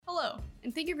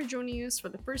and thank you for joining us for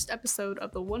the first episode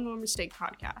of the One More Mistake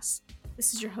podcast.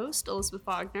 This is your host, Elizabeth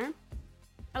Wagner.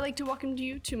 I'd like to welcome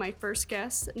you to my first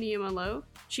guest, Neema Lowe.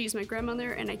 She's my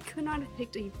grandmother, and I could not have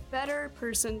picked a better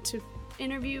person to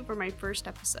interview for my first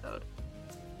episode.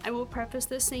 I will preface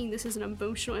this saying this is an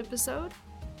emotional episode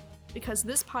because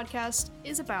this podcast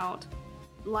is about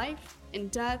life and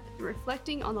death and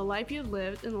reflecting on the life you've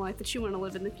lived and the life that you want to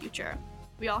live in the future.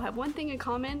 We all have one thing in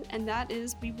common, and that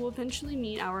is we will eventually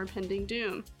meet our impending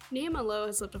doom. Neema Lowe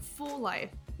has lived a full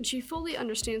life, and she fully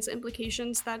understands the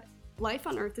implications that life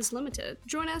on Earth is limited.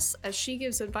 Join us as she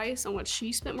gives advice on what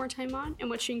she spent more time on and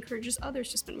what she encourages others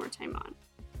to spend more time on.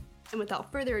 And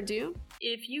without further ado,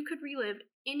 if you could relive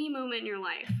any moment in your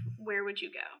life, where would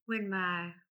you go? When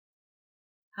my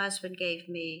husband gave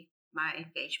me my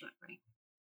engagement ring.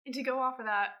 And to go off of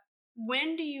that,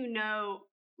 when did you know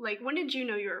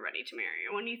you were ready to marry?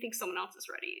 Or when do you think someone else is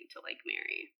ready to,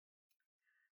 marry?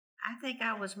 I think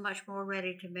I was much more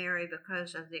ready to marry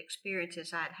because of the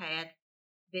experiences I'd had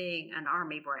being an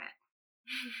Army brat.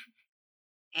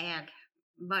 And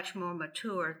much more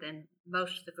mature than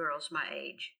most of the girls my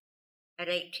age. At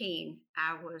 18,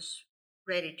 I was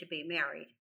ready to be married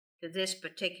to this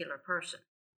particular person.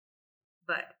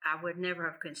 But I would never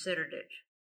have considered it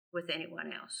with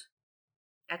anyone else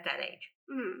at that age.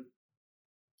 Mm-hmm.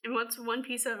 And what's one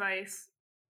piece of advice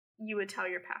you would tell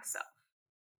your past self?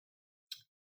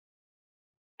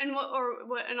 And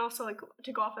and also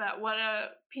to go off of that, what a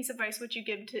piece of advice would you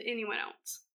give to anyone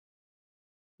else?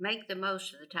 Make the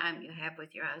most of the time you have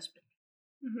with your husband.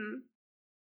 Mm-hmm.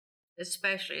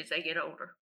 Especially as they get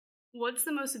older. What's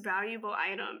the most valuable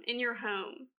item in your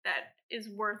home that is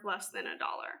worth less than $1?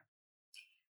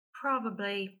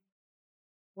 Probably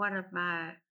one of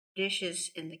my dishes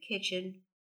in the kitchen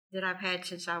that I've had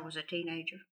since I was a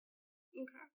teenager.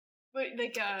 Okay. But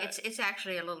it's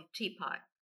actually a little teapot.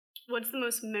 What's the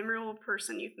most memorable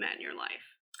person you've met in your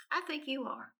life? I think you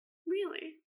are.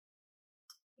 Really?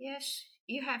 Yes,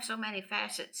 you have so many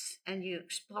facets and you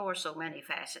explore so many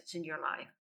facets in your life.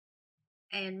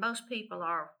 And most people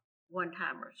are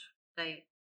one-timers. They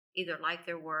either like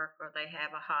their work or they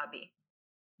have a hobby.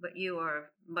 But you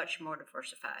are much more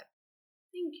diversified.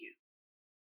 Thank you.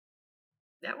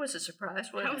 That was a surprise,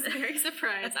 wasn't it? I was very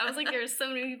surprised. I was like, there's so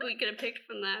many people you could have picked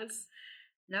from this.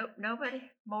 Nope,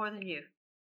 nobody more than you.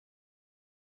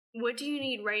 What do you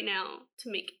need right now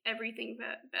to make everything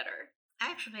better?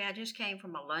 Actually, I just came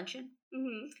from a luncheon.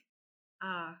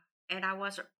 Mm-hmm. And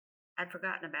I'd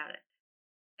forgotten about it.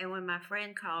 And when my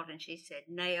friend called and she said,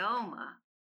 Naoma,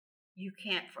 you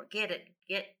can't forget it.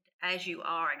 Get as you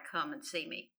are and come and see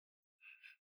me.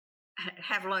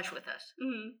 Have lunch with us.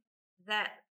 Mm-hmm. That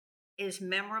is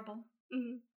memorable.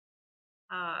 Mm-hmm.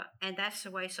 And that's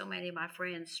the way so many of my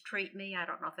friends treat me. I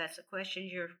don't know if that's the question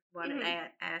you're wanting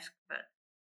to ask, but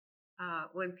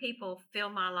when people fill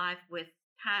my life with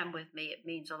time with me, it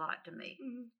means a lot to me.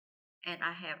 Mm-hmm. And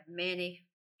I have many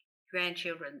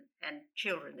grandchildren and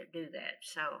children that do that,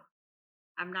 so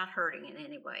I'm not hurting in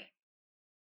any way.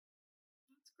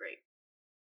 That's great.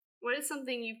 What is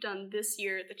something you've done this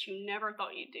year that you never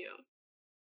thought you'd do?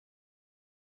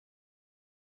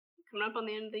 Coming up on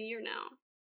the end of the year now.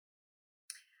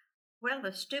 Well,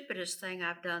 the stupidest thing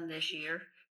I've done this year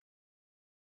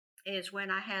is when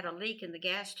I had a leak in the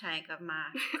gas tank of my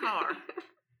car,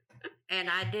 and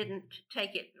I didn't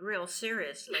take it real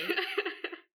seriously.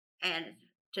 And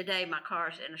today my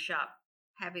car's in a shop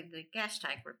having the gas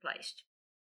tank replaced.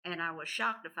 And I was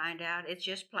shocked to find out it's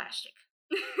just plastic.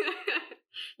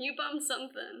 You bummed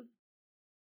something.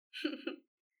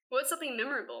 What's something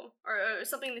memorable? Or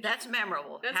something That's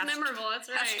memorable. That's memorable, that's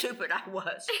right. How stupid I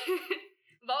was.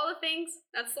 Of all the things,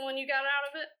 that's the one you got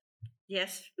out of it?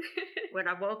 Yes. When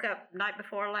I woke up night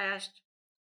before last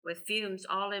with fumes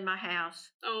all in my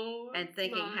house and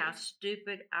thinking how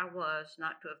stupid I was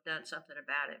not to have done something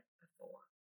about it before.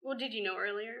 Well, did you know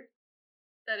earlier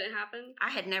that it happened? I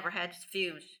had never had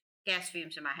gas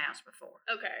fumes in my house before.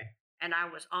 Okay. And I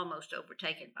was almost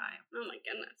overtaken by them. Oh my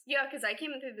goodness. Yeah, because I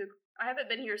came in I haven't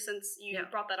been here since you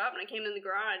brought that up, and I came in the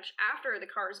garage after the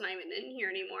car's not even in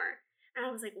here anymore. And I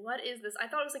was like, what is this? I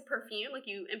thought it was like perfume, like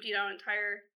you emptied out an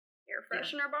entire air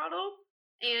freshener bottle.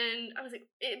 And I was like,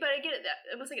 but I get it, that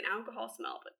it was like an alcohol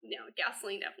smell, but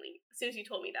gasoline definitely, as soon as you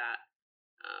told me that,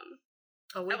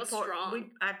 that was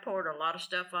strong. I poured a lot of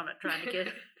stuff on it trying to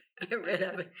get rid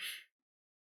of it.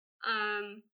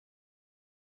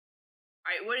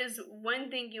 Alright, what is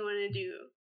one thing you want to do,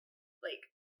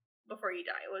 before you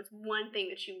die? What's one thing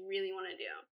that you really want to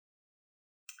do?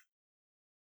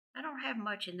 I don't have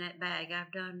much in that bag.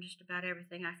 I've done just about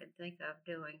everything I can think of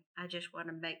doing. I just want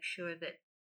to make sure that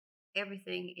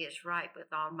everything is right with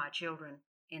all my children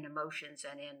in emotions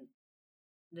and in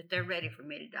that they're ready for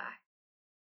me to die.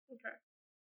 Okay.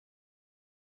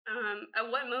 At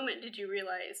what moment did you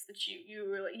realize that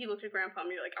you looked at Grandpa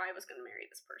and you're like, I was going to marry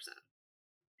this person?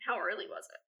 How early was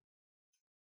it?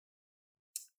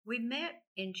 We met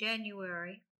in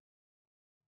January,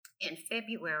 in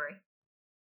February,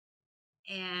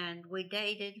 and we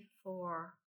dated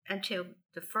for until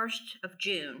the 1st of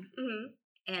June.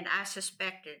 Mm-hmm. And I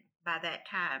suspected by that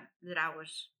time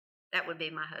that would be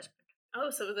my husband. Oh,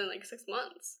 so within like 6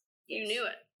 months, you knew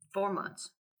it. 4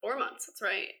 months. 4 months. That's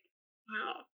right.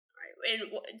 Wow. All right.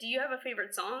 And do you have a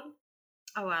favorite song?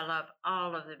 Oh, I love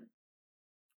all of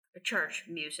the church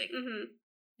music. Mm-hmm.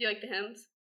 Do you like the hymns?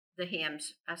 The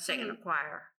hymns. I sing in a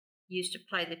choir. Used to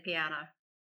play the piano.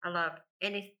 I love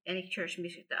any church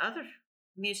music. The other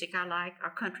music I like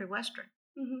are country western.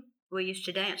 Mm-hmm. We used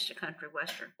to dance to country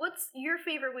western. What's your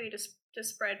favorite way to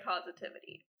spread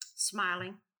positivity?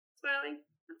 Smiling. Smiling?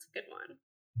 That's a good one.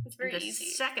 It's very easy.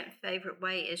 The second favorite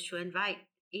way is to invite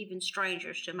even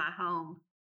strangers to my home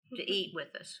to eat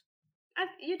with us.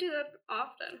 You do that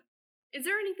often. Is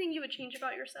there anything you would change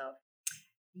about yourself?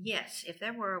 Yes. If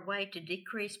there were a way to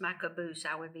decrease my caboose,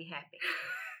 I would be happy.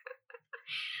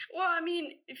 Well, I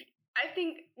mean, I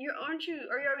think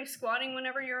are you always squatting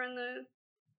whenever you're in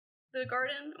the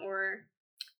garden, or?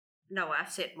 No, I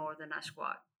sit more than I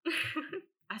squat.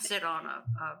 I sit on a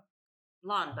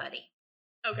lawn buddy.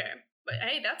 Okay, but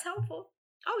hey, that's helpful.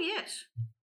 Oh, yes.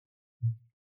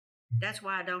 That's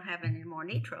why I don't have any more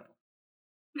knee trouble.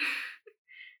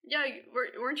 Yeah,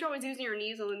 weren't you always using your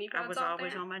knees on the knee pads? I was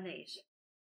always on my knees.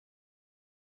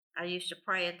 I used to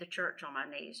pray at the church on my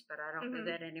knees, but I don't do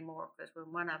that anymore because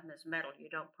when one of them is metal, you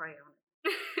don't pray on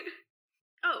it.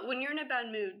 Oh, when you're in a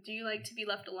bad mood, do you like to be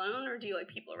left alone or do you like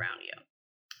people around you?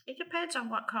 It depends on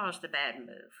what caused the bad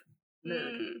mood.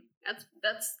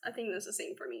 That's I think that's the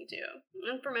same for me too,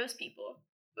 and for most people.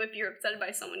 If you're upset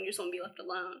by someone, you just want to be left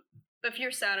alone. But if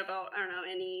you're sad about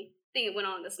anything that went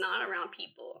on that's not around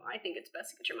people, I think it's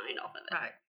best to get your mind off of it.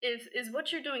 Right. Is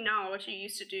what you're doing now, what you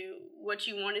used to do, what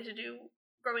you wanted to do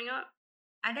growing up?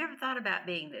 I never thought about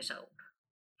being this old.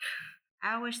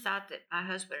 I always thought that my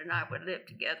husband and I would live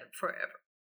together forever.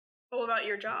 What about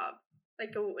your job?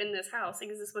 Like in this house,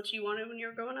 is this what you wanted when you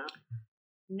were growing up?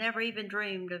 Never even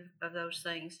dreamed of those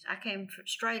things. I came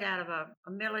straight out of a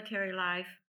military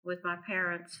life with my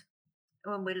parents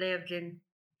when we lived in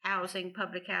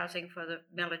public housing for the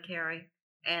military,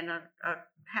 and a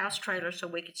house trailer so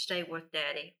we could stay with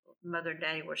Daddy. Mother and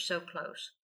Daddy were so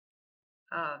close.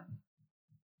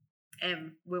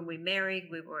 And when we married,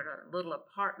 we were in a little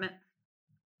apartment,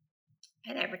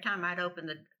 and every time I'd open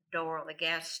the door on the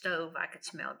gas stove, I could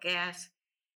smell gas,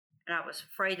 and I was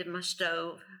afraid of my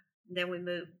stove. And then we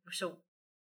moved, so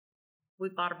we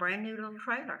bought a brand new little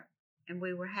trailer, and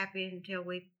we were happy until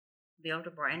we built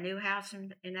a brand new house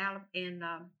in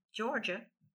Georgia.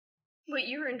 Wait,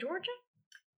 you were in Georgia?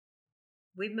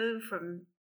 We moved from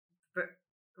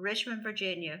Richmond,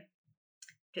 Virginia,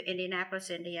 to Indianapolis,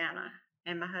 Indiana,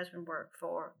 and my husband worked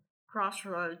for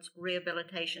Crossroads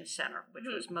Rehabilitation Center, which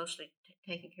was mostly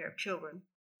taking care of children.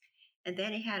 And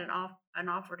then he had an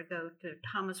offer to go to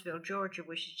Thomasville, Georgia,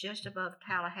 which is just above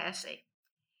Tallahassee.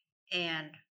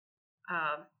 And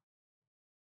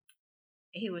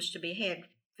he was to be head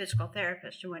physical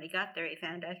therapist. And when he got there, he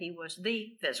found out he was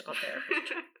the physical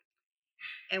therapist.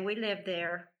 And we lived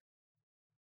there,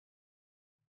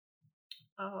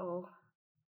 till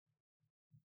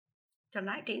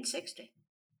 1960,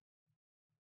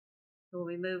 when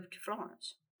we moved to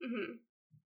Florence. Mm-hmm.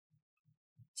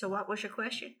 So what was your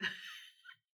question?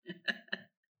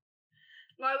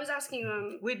 Well, I was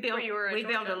asking we built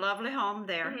a lovely home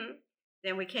there. Mm-hmm.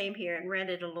 Then we came here and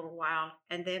rented a little while,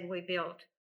 and then we built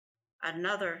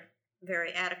another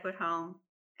very adequate home,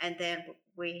 and then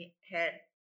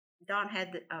Don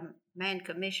had the man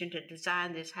commissioned to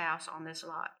design this house on this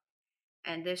lot.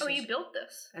 And you built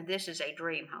this? And this is a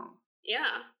dream home.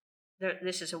 Yeah.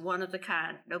 This is a one of the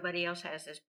kind. Nobody else has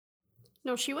this.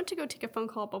 No, she went to go take a phone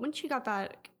call, but when she got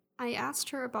back, I asked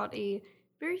her about a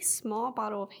very small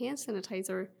bottle of hand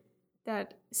sanitizer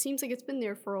that seems like it's been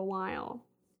there for a while.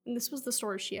 And this was the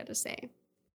story she had to say.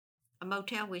 A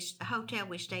hotel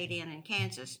we stayed in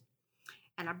Kansas,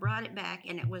 and I brought it back,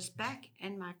 and it was back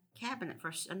in my cabinet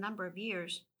for a number of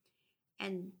years.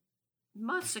 And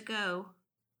months ago,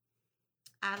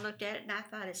 I looked at it, and I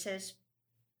thought it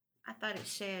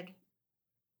said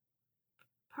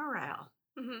Pearl,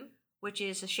 which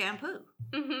is a shampoo.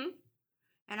 Mm-hmm.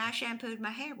 And I shampooed my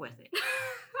hair with it.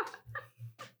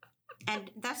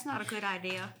 And that's not a good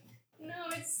idea.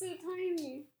 No, it's so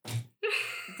tiny.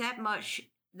 That much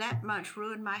that much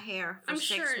ruined my hair for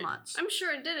 6 months. I'm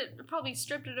sure it did. It probably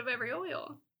stripped it of every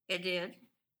oil. It did.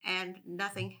 And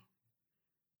nothing.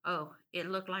 Oh, it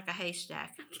looked like a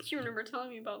haystack. I think you remember telling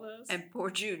me about this. And poor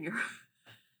Junior.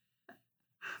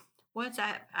 Once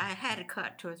I had it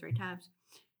cut 2 or 3 times,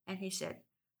 and he said,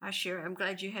 "I sure am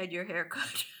glad you had your hair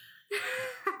cut."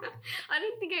 I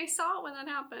didn't think I saw it when that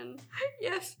happened.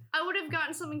 Yes. I would have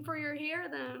gotten something for your hair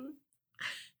then.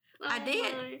 I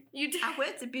did. You did? I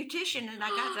went to the beautician and I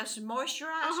got this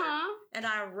moisturizer and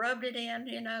I rubbed it in,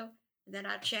 and then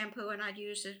I'd shampoo and I'd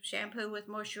use the shampoo with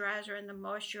moisturizer and the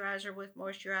moisturizer with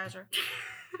moisturizer.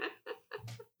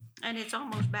 And it's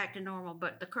almost back to normal,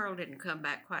 but the curl didn't come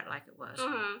back quite like it was.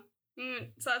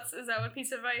 So is that one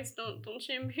piece of advice? Don't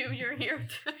shampoo your hair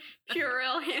with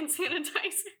Purell hand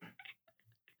sanitizer.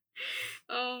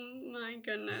 Oh my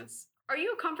goodness. Are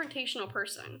you a confrontational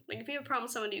person? Like, if you have a problem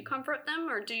with someone, do you comfort them,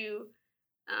 or do you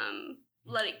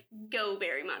let it go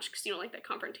very much because you don't like that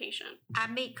confrontation? I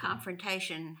meet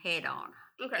confrontation head on.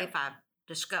 Okay. If I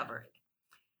discover it.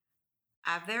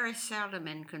 I very seldom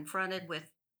am confronted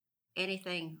with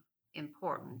anything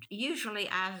important. Usually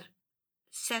I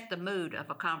set the mood of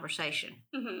a conversation.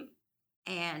 Mm-hmm.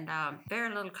 And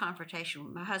very little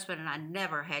confrontation. My husband and I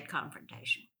never had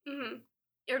confrontation. Mm-hmm.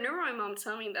 I remember my mom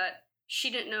telling me that she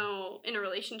didn't know in a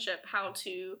relationship how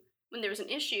to, when there was an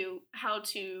issue, how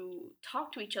to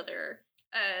talk to each other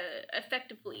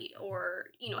effectively or,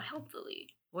 helpfully.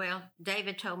 Well,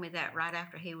 David told me that right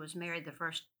after he was married the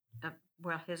first,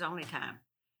 his only time.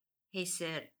 He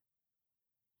said,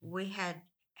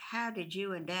 how did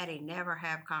you and Daddy never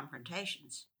have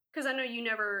confrontations? Because I know you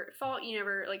never fought, you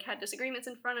never, had disagreements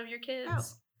in front of your kids. No.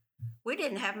 We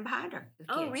didn't have them behind her.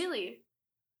 Oh, really?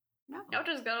 No. Y'all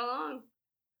just got along.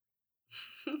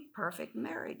 Perfect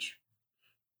marriage.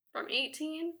 From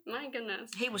 18? My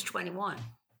goodness. He was 21.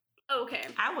 Oh, okay.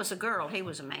 I was a girl. He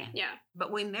was a man. Yeah.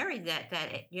 But we married that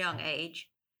young age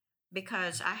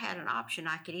because I had an option.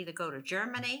 I could either go to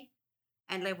Germany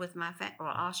and live with my or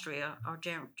Austria or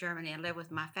Germany and live with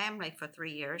my family for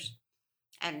 3 years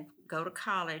and go to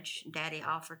college. Daddy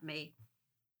offered me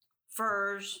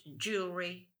furs,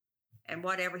 jewelry, and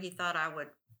whatever he thought I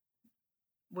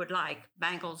would like,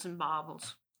 bangles and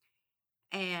baubles.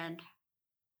 And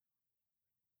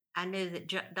I knew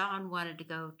that Don wanted to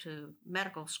go to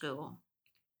medical school.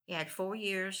 He had 4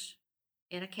 years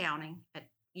in accounting at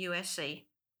USC.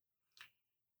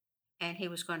 And he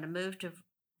was going to move to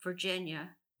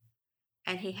Virginia,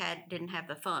 and he didn't have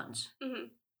the funds. Mm-hmm.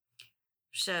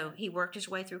 So he worked his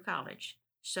way through college.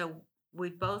 So we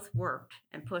both worked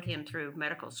and put him through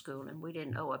medical school, and we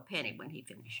didn't owe a penny when he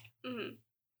finished. Mm-hmm.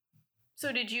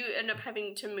 So did you end up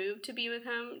having to move to be with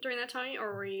him during that time,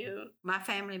 or were you? My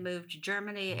family moved to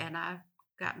Germany, and I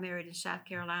got married in South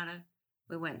Carolina.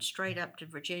 We went straight up to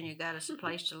Virginia, got us a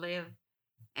place to live,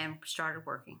 and started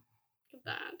working. Look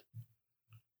at that.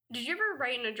 Did you ever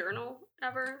write in a journal,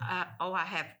 ever? I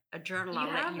have a journal. I'll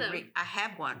let you read. I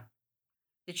have one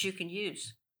that you can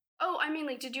use. Oh, I mean,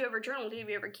 did you ever journal? Did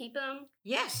you ever keep them?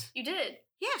 Yes. You did?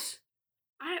 Yes.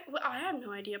 I have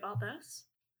no idea about this.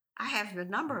 I have a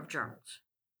number of journals.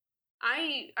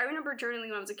 I remember journaling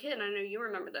when I was a kid, and I know you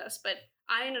remember this, but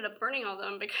I ended up burning all of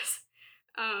them because,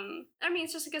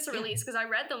 it's just, I guess, a release, because I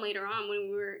read them later on when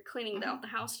we were cleaning out the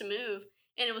house to move,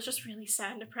 and it was just really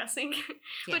sad and depressing,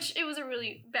 which it was a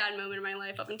really bad moment in my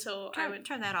life up until I would...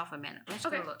 Turn that off a minute. Let's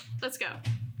go look. Let's go.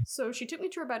 So she took me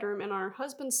to her bedroom, and on her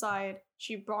husband's side,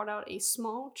 she brought out a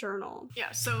small journal.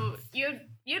 Yeah, so you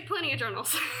had plenty of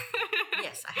journals.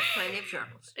 Yes, I had plenty of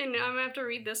journals. And I'm gonna have to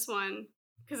read this one,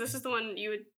 because this is the one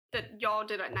that y'all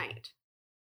did at night.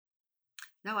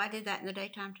 No, I did that in the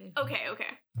daytime too. Okay.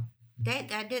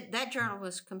 That journal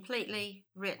was completely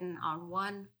written on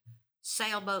one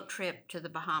sailboat trip to the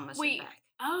Bahamas and back.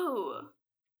 Oh.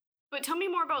 But tell me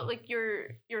more about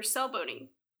your sailboating.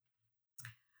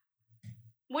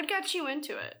 What got you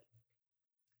into it?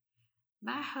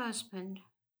 My husband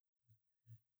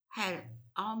had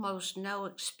almost no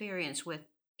experience with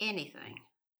anything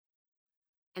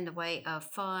in the way of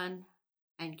fun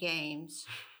and games.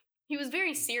 He was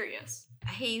very serious.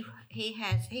 He'd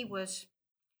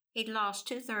lost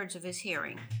 2/3 of his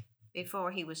hearing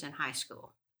before he was in high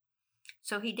school.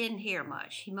 So he didn't hear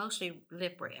much. He mostly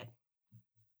lip read.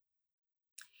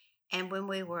 And when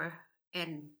we were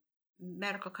in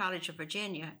Medical College of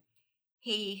Virginia,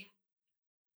 he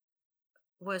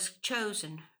was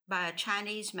chosen by a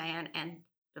Chinese man and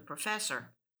the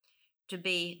professor to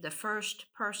be the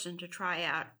first person to try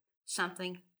out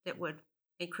something that would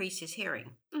increase his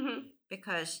hearing,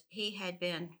 because he had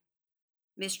been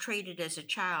mistreated as a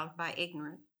child by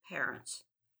ignorant parents.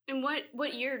 And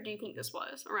what year do you think this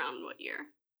was? Around what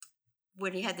year?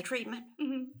 when he had the treatment,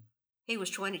 he was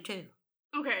 22.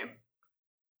 Okay.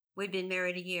 We'd been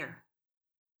married a year.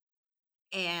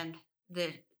 And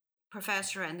the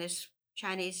professor and this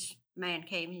Chinese man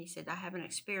came and he said, I have an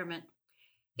experiment.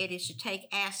 It is to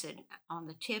take acid on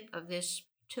the tip of this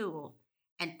tool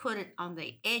and put it on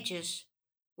the edges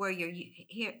where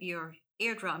your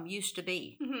eardrum used to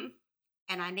be.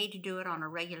 And I need to do it on a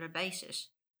regular basis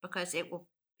because it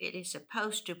is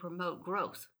supposed to promote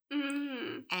growth.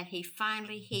 And he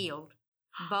finally healed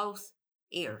both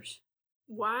ears.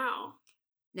 Wow.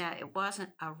 Now, it wasn't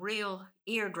a real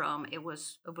eardrum. It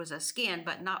was a skin,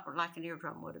 but not like an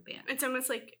eardrum would have been. It's almost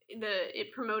like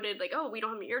it promoted, like, oh, we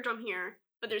don't have an eardrum here,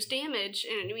 but there's damage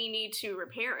and we need to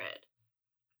repair it.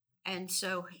 And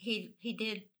so he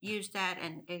did use that,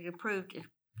 and it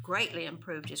greatly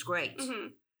improved his grades.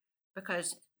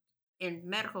 Because in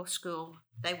medical school,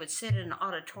 they would sit in an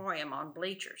auditorium on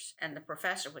bleachers, and the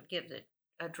professor would give the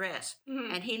address.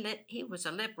 And he was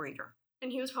a lip reader.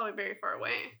 And he was probably very far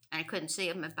away. And I couldn't see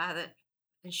him.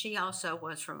 And she also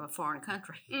was from a foreign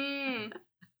country.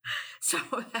 So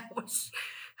that was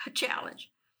a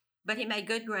challenge. But he made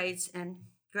good grades and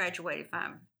graduated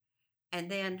fine.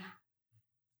 And then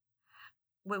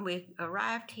when we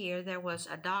arrived here, there was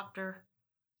a doctor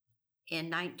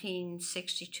in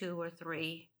 1962 or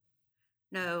 3.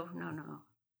 No.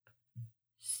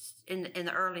 In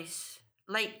the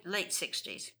late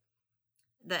 60s,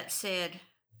 that said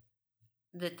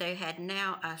that they had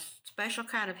now a special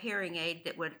kind of hearing aid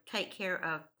that would take care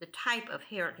of the type of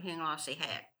hearing loss he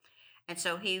had. And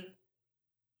so he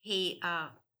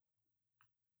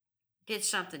did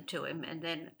something to him, and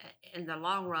then in the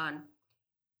long run,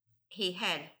 he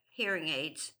had hearing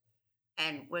aids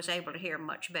and was able to hear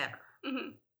much better.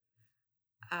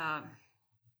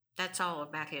 That's all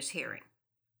about his hearing.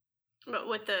 But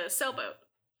with the sailboat.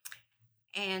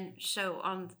 And so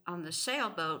on the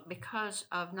sailboat, because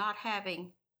of not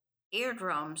having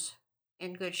eardrums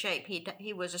in good shape,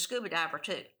 he was a scuba diver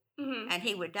too. And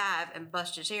he would dive and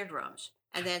bust his eardrums,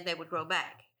 and then they would grow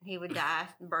back. He would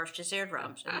dive and burst his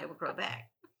eardrums, and they would grow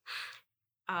back.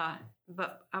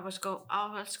 But let's go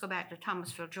back to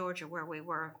Thomasville, Georgia, where we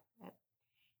were.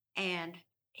 And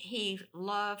he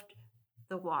loved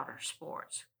the water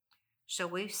sports. So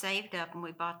we saved up and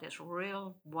we bought this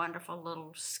real wonderful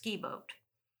little ski boat,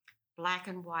 black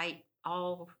and white,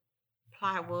 all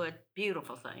plywood,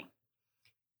 beautiful thing.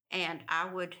 And I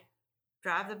would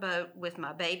drive the boat with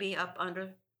my baby up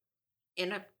under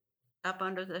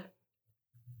the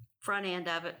front end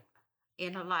of it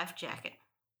in a life jacket.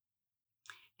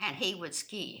 And he would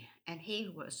ski, and he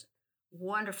was a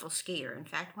wonderful skier. In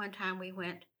fact, one time we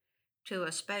went to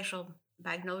a special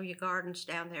Magnolia Gardens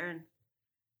down there in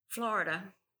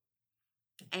Florida,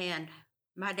 and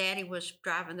my daddy was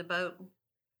driving the boat.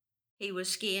 He was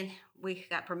skiing. We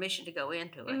got permission to go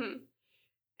into it.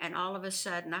 And all of a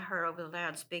sudden, I heard over the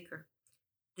loudspeaker,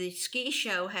 the ski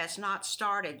show has not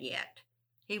started yet.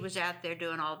 He was out there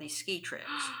doing all these ski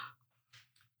trips.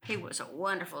 He was a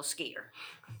wonderful skier.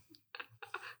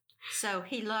 So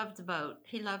he loved the boat.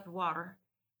 He loved water.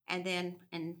 And then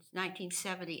in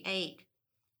 1978,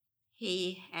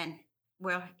 he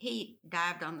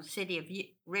dived on the city of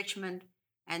Richmond,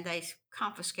 and they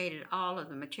confiscated all of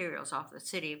the materials off the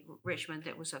city of Richmond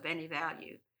that was of any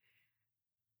value.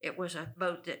 It was a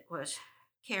boat that was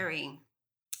carrying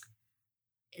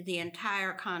the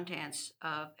entire contents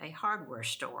of a hardware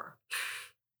store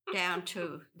down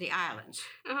to the islands.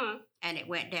 And it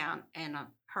went down in a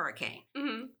hurricane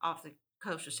off the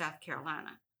coast of South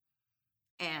Carolina.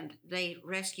 And they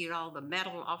rescued all the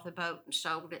metal off the boat and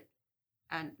sold it.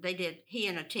 And he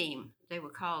and a team, they were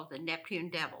called the Neptune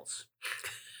Devils.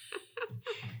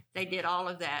 They did all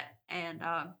of that. And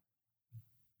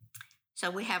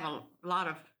so we have a lot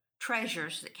of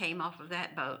treasures that came off of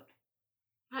that boat.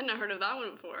 I hadn't heard of that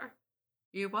one before.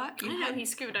 You what? I didn't know he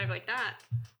scuba dived like that.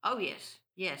 Oh, yes.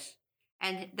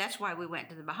 And that's why we went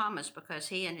to the Bahamas, because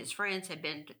he and his friends had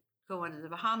been going to the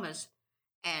Bahamas,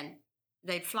 and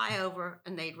they'd fly over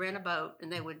and they'd rent a boat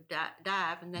and they would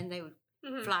dive, and then they would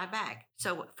fly back.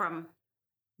 So from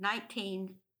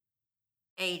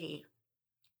 1980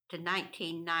 to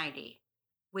 1990,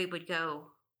 we would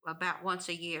go about once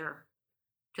a year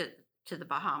to the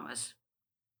Bahamas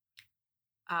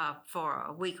for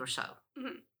a week or so.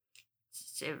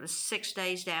 It was 6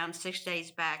 days down, 6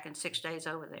 days back, and 6 days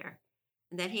over there.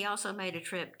 And then he also made a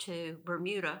trip to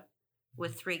Bermuda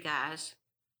with 3 guys,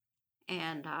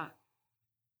 and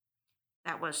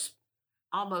that was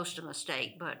almost a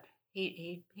mistake, but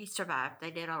he survived.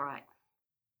 They did all right.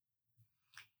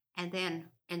 And then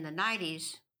in the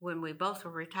 90s, when we both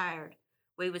were retired,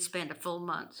 we would spend a full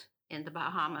month in the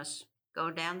Bahamas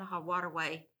go down the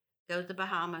waterway, go to the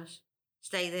Bahamas,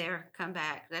 stay there, come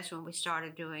back. That's when we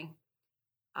started doing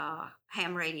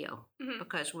ham radio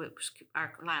because it was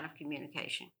our line of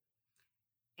communication.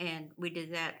 And we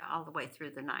did that all the way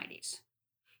through the 90s.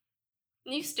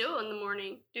 You still in the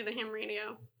morning do the ham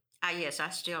radio? Yes, I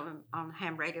still am on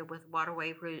ham radio with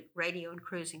Waterway Radio and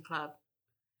Cruising Club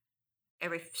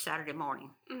every Saturday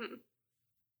morning. Mm-hmm.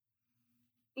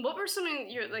 What were some of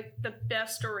your the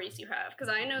best stories you have?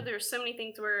 Because I know there's so many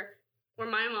things where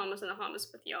my mom was in the Bahamas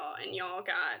with y'all, and y'all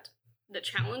got the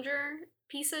Challenger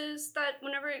pieces that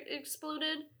whenever it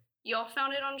exploded, y'all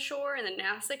found it on shore, and then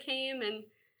NASA came and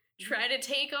tried to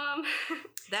take them.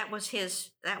 That was his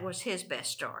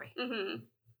best story. Mm-hmm.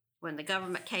 When the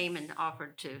government came and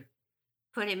offered to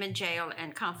put him in jail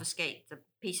and confiscate the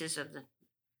pieces of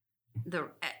the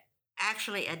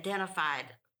actually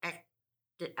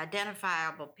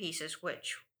identifiable pieces,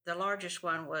 which the largest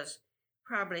one was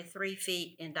probably 3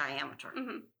 feet in diameter.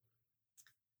 Mm-hmm.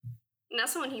 And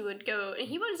that's when he would go, and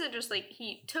he wasn't just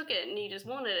he took it and he just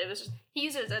wanted it. It was just, he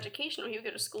used it as educational. He would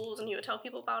go to schools and he would tell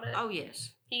people about it. Oh,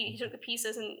 yes. He took the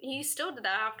pieces, and he still did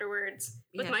that afterwards.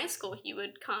 With my school, he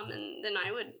would come, and then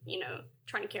I would,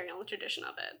 try to carry on the tradition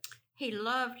of it. He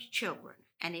loved children,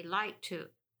 and he liked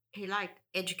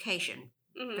education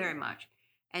very much.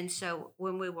 And so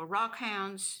when we were rock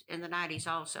hounds in the 90s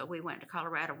also, we went to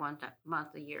Colorado one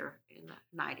month a year in the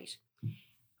 90s.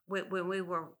 When we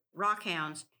were rock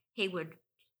hounds, he would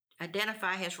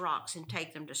identify his rocks and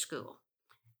take them to school.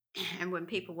 And when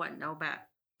people wouldn't know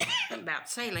about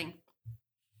sailing,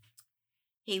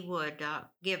 he would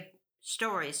give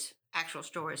actual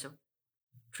stories of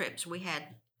trips. We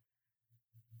had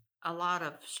a lot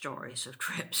of stories of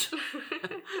trips,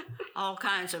 all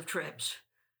kinds of trips,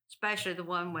 especially the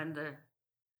one when the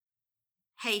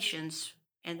Haitians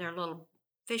in their little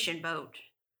fishing boat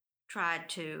tried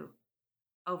to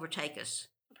overtake us.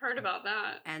 I've heard about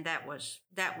that. And that was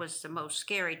the most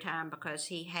scary time because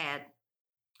he had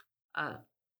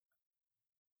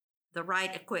the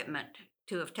right equipment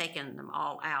to have taken them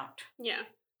all out. Yeah.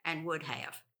 And would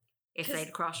have if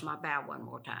they'd crossed my bow one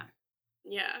more time.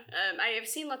 Yeah. I have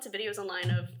seen lots of videos online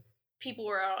of people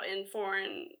who are out in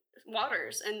foreign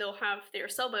waters and they'll have their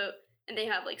sailboat and they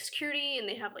have security and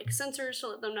they have sensors to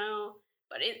let them know.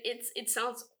 But it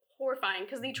sounds horrifying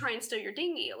because they try and steal your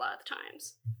dinghy a lot of the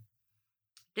times.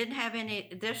 Didn't have any.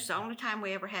 This is the only time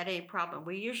we ever had any problem.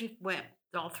 We usually went,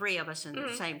 all 3 of us, at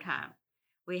the same time.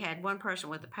 We had 1 person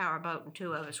with a power boat and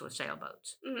 2 of us with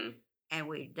sailboats. Mm-hmm.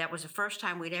 And that was the first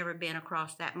time we'd ever been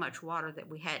across that much water that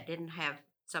we didn't have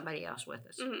somebody else with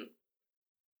us. Mm-hmm.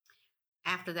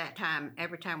 After that time,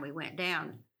 every time we went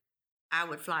down, I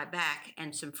would fly back,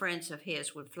 and some friends of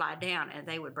his would fly down, and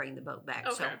they would bring the boat back.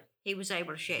 Okay. So he was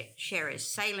able to share his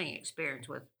sailing experience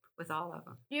with all of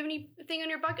them. Do you have anything on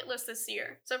your bucket list this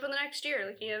year? So for the next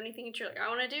year, do you have anything that you're I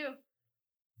want to do?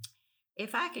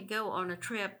 If I could go on a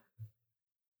trip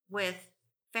with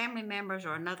family members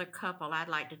or another couple, I'd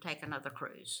like to take another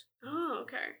cruise. Oh,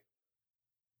 okay.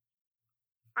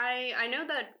 I know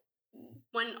that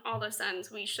when all this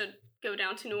ends, we should go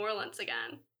down to New Orleans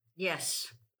again.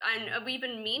 Yes. And we've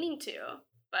been meaning to,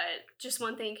 but just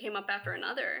one thing came up after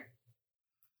another.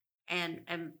 And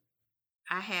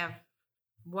I have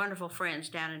wonderful friends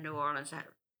down in New Orleans.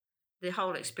 The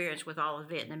whole experience with all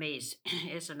the Vietnamese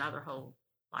is another whole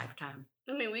lifetime.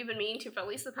 I mean, we've been meaning to for at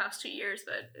least the past 2 years,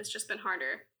 but it's just been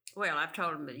harder. Well, I've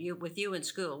told them that with you in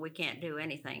school, we can't do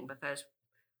anything because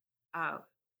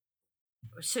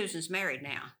Susan's married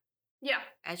now. Yeah.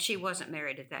 And she wasn't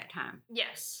married at that time.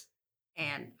 Yes.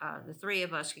 And the 3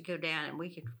 of us could go down and we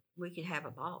could have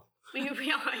a ball.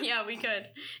 Yeah, we could.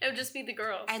 It would just be the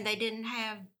girls. And they didn't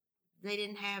have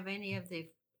any of the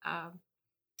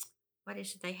what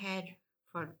is it they had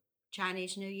for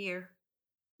Chinese New Year?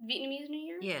 Vietnamese New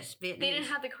Year? Yes, Vietnamese. They didn't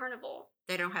have the carnival.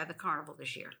 They don't have the carnival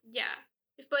this year. Yeah.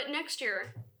 But next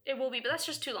year it will be, but that's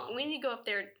just too long. We need to go up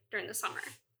there during the summer.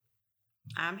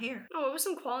 I'm here. Oh, what were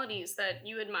some qualities that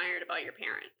you admired about your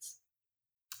parents?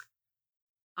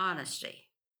 Honesty,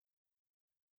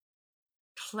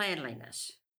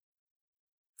 cleanliness,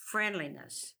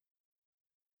 friendliness.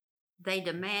 They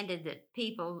demanded that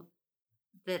people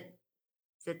that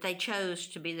they chose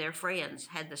to be their friends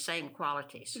had the same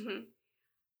qualities. Mm-hmm.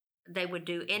 They would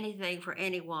do anything for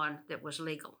anyone that was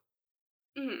legal.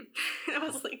 Mm-hmm. That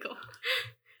was legal.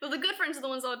 Well, the good friends are the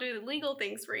ones that'll do the legal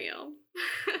things for you.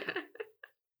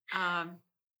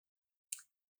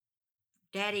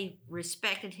 Daddy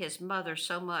respected his mother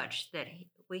so much that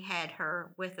we had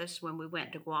her with us when we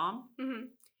went to Guam. Mm-hmm.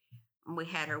 And we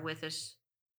had her with us.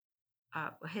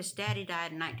 His daddy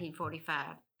died in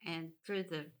 1945, and through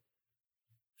the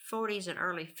 40s and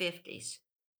early 50s,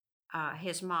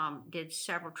 his mom did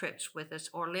several trips with us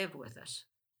or lived with us,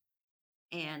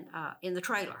 and in the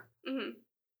trailer. Mm-hmm.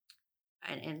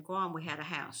 And in Guam, we had a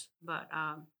house, but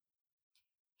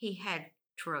he had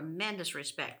tremendous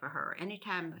respect for her.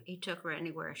 Anytime he took her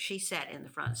anywhere, she sat in the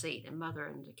front seat, and mother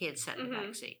and the kids sat in the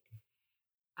back seat.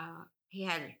 He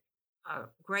had a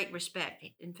great respect.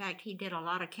 In fact, he did a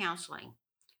lot of counseling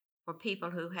for people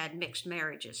who had mixed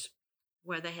marriages,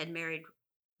 where they had married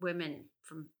women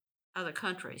from other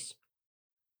countries,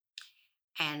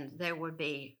 and there would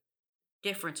be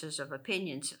differences of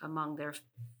opinions among their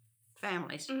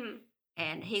families. Mm-hmm.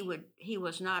 And he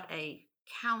was not a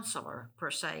counselor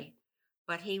per se,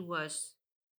 but he was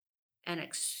an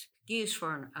excuse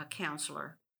for a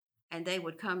counselor, and they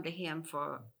would come to him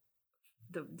for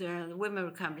the women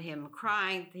would come to him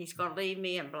crying, he's going to leave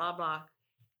me and blah blah,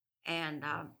 and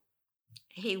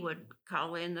he would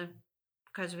call in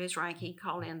because of his rank, he'd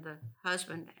call in the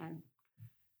husband and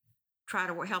try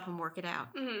to help him work it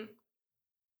out. Mm-hmm.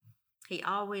 He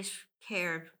always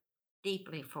cared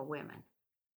deeply for women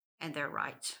and their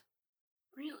rights.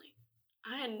 Really?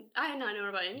 I had not known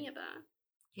about any of that.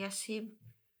 Yes, he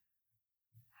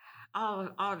all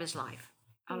of his life,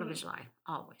 Mm-hmm.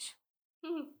 always.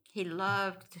 Mm-hmm. He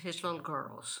loved his little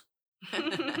girls,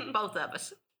 both of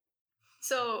us.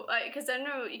 So, because I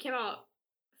know you came out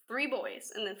 3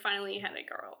 boys, and then finally you had a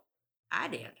girl. I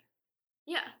did.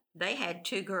 Yeah. They had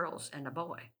 2 girls and a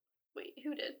boy. Wait,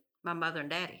 who did? My mother and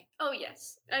daddy. Oh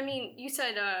yes. I mean, you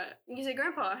said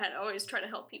Grandpa had always tried to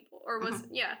help people, or was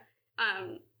yeah.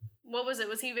 What was it?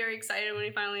 Was he very excited when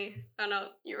he finally found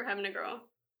out you were having a girl?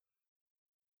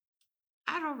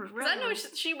 I don't really. Because I know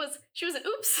she was an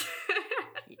oops.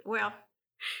 Well,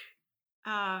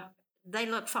 they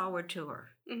looked forward to her.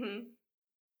 Mm-hmm.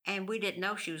 And we didn't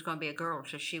know she was going to be a girl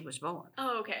until she was born.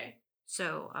 Oh, okay.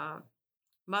 So,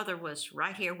 mother was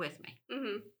right here with me.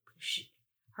 Mm-hmm.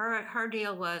 Her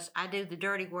deal was, I do the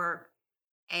dirty work,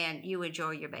 and you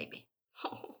enjoy your baby.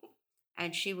 Oh.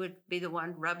 And she would be the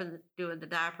one doing the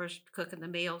diapers, cooking the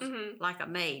meals, like a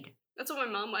maid. That's what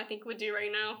my mom, I think, would do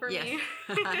right now for me.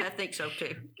 I think so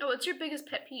too. Oh, what's your biggest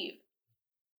pet peeve?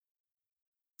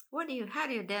 How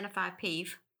do you identify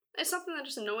peeve? It's something that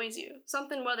just annoys you.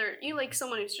 Something, whether you like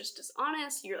someone who's just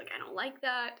dishonest, you're like, I don't like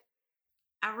that.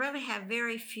 I really have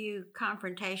very few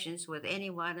confrontations with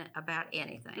anyone about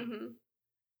anything. Mm-hmm.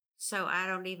 So I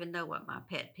don't even know what my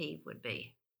pet peeve would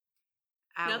be.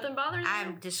 Nothing bothers you?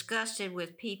 I'm disgusted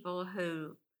with people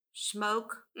who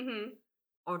smoke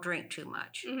or drink too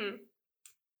much.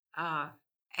 Mm-hmm.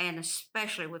 And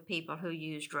especially with people who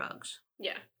use drugs.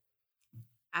 Yeah.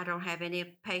 I don't have any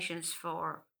patience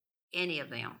for any of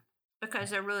them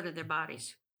because they're ruining their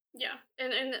bodies. Yeah.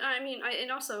 And I mean,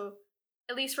 and also,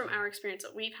 at least from our experience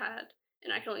that we've had,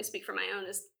 and I can only speak for my own,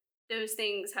 is those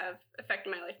things have affected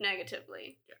my life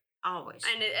negatively. Yeah. Always.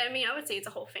 And I would say it's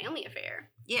a whole family affair.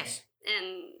 Yes.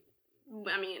 And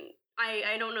I mean,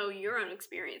 I don't know your own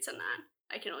experience in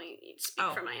that. I can only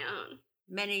speak for my own.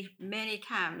 Many, many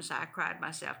times I cried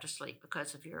myself to sleep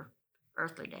because of your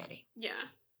earthly daddy. Yeah.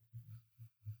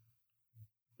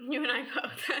 You and I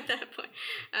both at that point.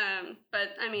 But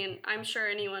I mean, I'm sure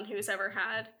anyone who's ever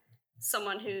had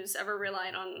someone who's ever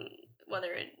relied on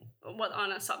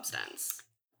on a substance.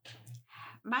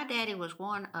 My daddy was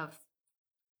one of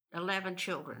 11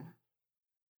 children.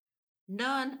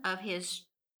 None of his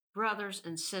brothers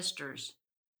and sisters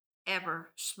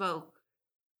ever smoked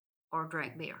or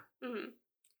drank beer. Mm-hmm.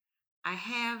 I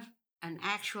have an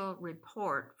actual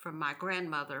report from my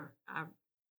grandmother. I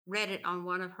read it on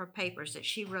one of her papers that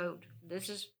she wrote. This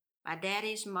is my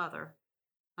daddy's mother,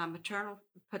 my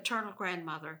paternal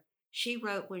grandmother. She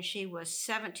wrote when she was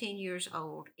 17 years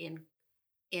old in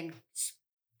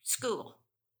school.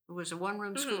 It was a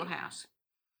one-room schoolhouse.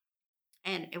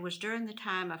 And it was during the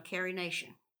time of Carrie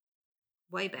Nation,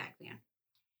 way back then.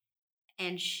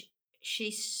 And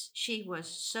she was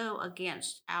so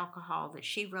against alcohol that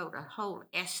she wrote a whole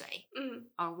essay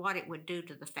on what it would do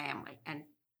to the family and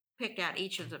picked out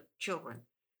each of the children,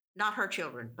 not her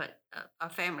children, but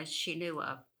families she knew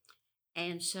of.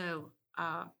 And so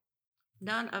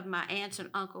none of my aunts and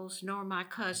uncles nor my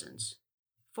cousins,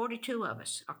 42 of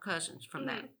us are cousins from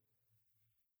that,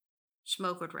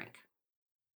 smoke or drink.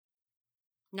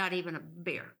 Not even a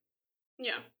beer.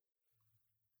 Yeah.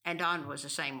 And Don was the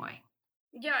same way.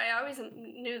 Yeah, I always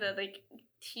knew that,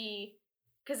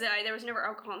 because there was never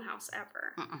alcohol in the house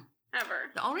ever.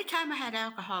 Ever. The only time I had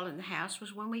alcohol in the house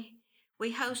was when we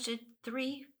hosted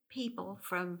 3 people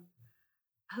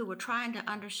who were trying to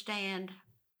understand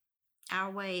our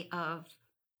way of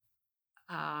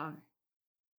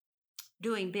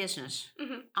doing business,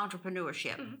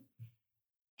 entrepreneurship. Mm-hmm.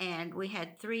 And we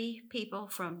had 3 people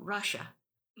from Russia.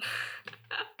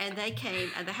 And they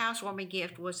came, and the housewarming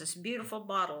gift was this beautiful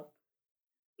bottle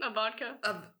A vodka?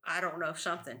 of, I don't know,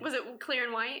 something. Was it clear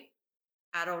and white?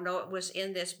 I don't know. It was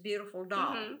in this beautiful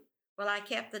doll. Mm-hmm. Well, I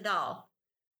kept the doll.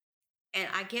 And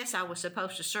I guess I was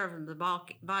supposed to serve them the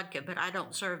vodka, but I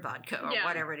don't serve vodka or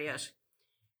whatever it is.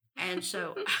 And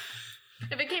so...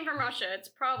 If it came from Russia, it's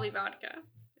probably vodka.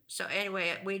 So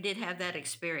anyway, we did have that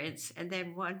experience. And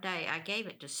then one day I gave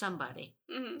it to somebody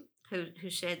who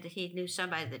said that he knew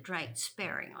somebody that drank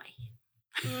sparingly.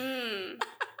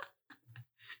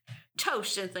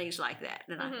 Toast and things like that.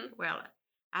 And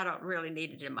I don't really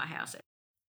need it in my house.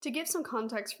 To give some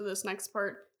context for this next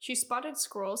part, she spotted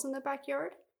squirrels in the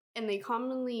backyard, and they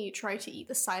commonly try to eat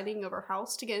the siding of her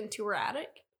house to get into her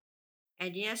attic.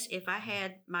 And yes, if I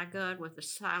had my gun with a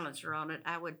silencer on it,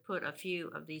 I would put a few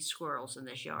of these squirrels in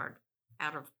this yard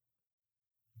out of...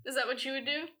 Is that what you would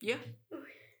do? Yeah.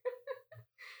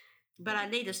 But I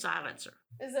need a silencer.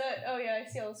 Is that... Oh yeah, I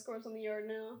see all the squirrels in the yard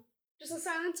now. Just a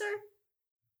silencer?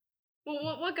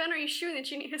 Well, what gun are you shooting that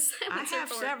you need a silencer I have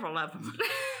for? several of them.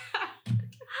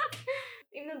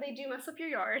 Even though they do mess up your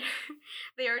yard,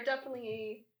 they are definitely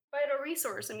a vital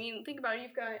resource. I mean, think about it.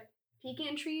 You've got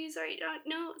pecan trees, right?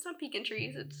 No, it's not pecan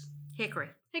trees. It's hickory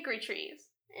trees.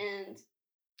 And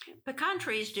pecan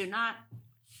trees do not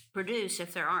produce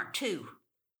if there aren't 2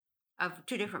 of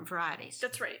 2 different varieties.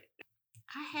 That's right.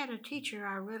 I had a teacher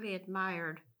I really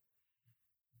admired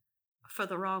for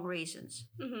the wrong reasons.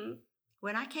 Mm-hmm.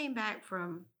 When I came back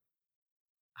from,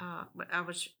 I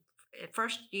was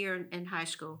first year in high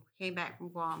school, came back from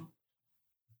Guam.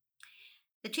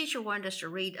 The teacher wanted us to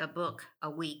read a book a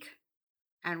week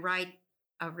and write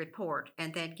a report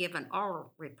and then give an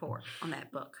oral report on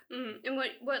that book. Mm-hmm. And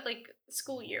what like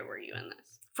school year were you in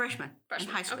this? Freshman in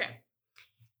high school. Okay.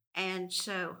 And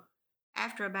so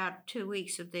after about 2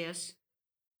 weeks of this,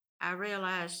 I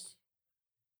realized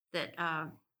that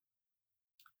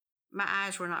my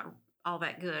eyes were not all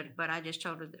that good, but I just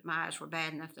told her that my eyes were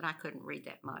bad enough that I couldn't read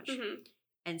that much. Mm-hmm.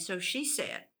 And so she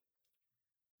said,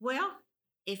 well,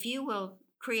 if you will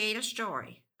create a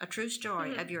story, a true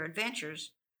story of your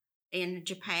adventures in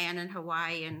Japan and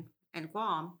Hawaii and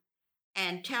Guam,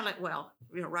 and tell it well,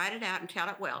 write it out and tell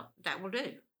it well, that will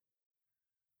do.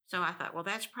 So I thought, well,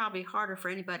 that's probably harder for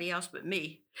anybody else but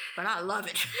me, but I love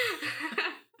it.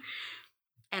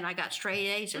 And I got straight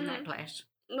A's in that class.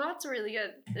 Well, that's really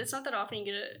good. It's not that often you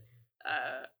get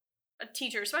a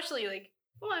teacher, especially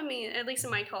well, I mean, at least in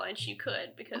my college you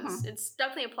could, because it's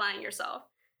definitely applying yourself.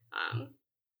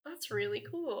 That's really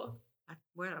cool.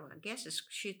 Well, I guess it's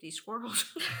shoot these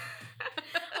squirrels.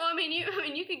 Well, I mean,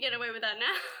 you could get away with that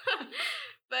now.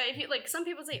 But if you some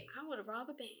people say, I would rob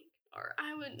a bank, or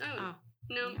I would no.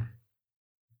 Yeah.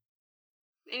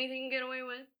 Anything you can get away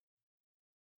with?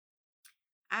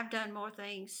 I've done more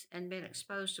things and been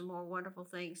exposed to more wonderful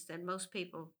things than most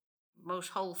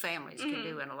whole families can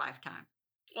do in a lifetime.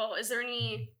 Well, is there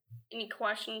any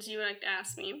questions you would like to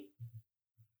ask me?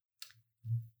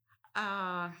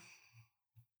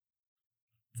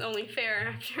 It's only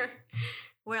fair after.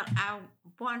 Well, I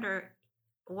wonder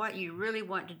what you really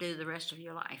want to do the rest of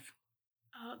your life.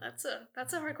 Oh, that's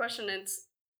a hard question.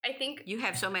 I think you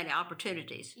have so many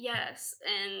opportunities. Yes,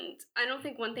 and I don't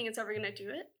think one thing is ever going to do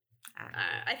it.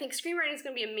 I think screenwriting is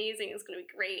going to be amazing. It's going to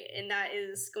be great, and that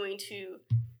is going to,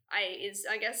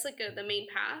 I guess the main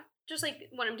path, just like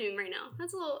what I'm doing right now.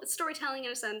 That's it's storytelling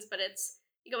in a sense, but it's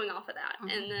going off of that.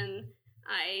 And then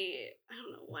I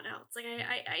don't know what else.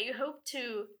 I hope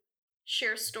to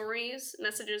share stories,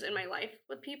 messages in my life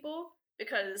with people,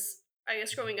 because I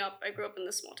guess growing up, I grew up in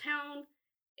this small town,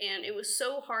 and it was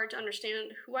so hard to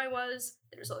understand who I was.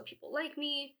 There's other people like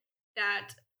me,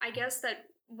 that I guess that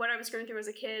what I was going through as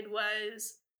a kid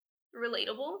was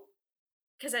relatable,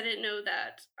 because I didn't know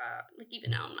that,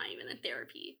 even now I'm not even in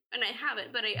therapy, and I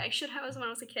haven't, but I should have as when I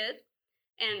was a kid,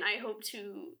 and I hope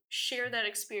to share that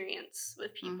experience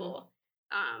with people,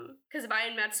 because if I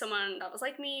had met someone that was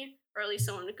like me, or at least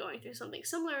someone going through something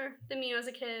similar than me as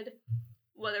a kid,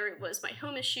 whether it was my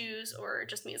home issues or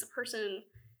just me as a person,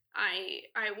 I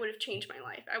would have changed my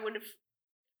life. I wouldn't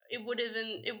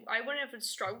have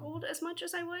struggled as much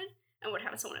as I would. I would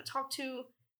have someone to talk to,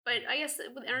 but I guess the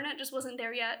internet just wasn't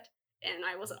there yet, and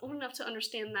I wasn't old enough to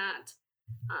understand that.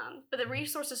 But the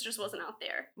resources just wasn't out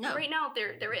there. No. Right now,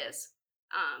 there is.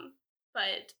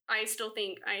 But I still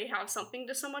think I have something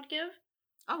to somewhat give.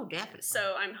 Oh, definitely.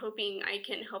 So I'm hoping I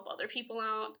can help other people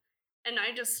out. And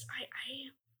I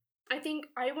think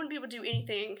I wouldn't be able to do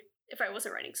anything if I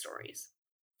wasn't writing stories.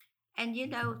 And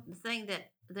the thing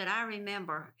that that I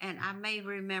remember, and I may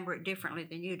remember it differently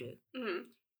than you do,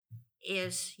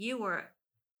 is you were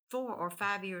 4 or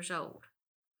 5 years old,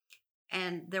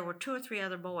 and there were 2 or 3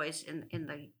 other boys in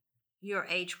your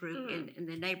age group in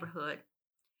the neighborhood,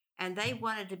 and they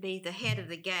wanted to be the head of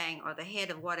the gang or the head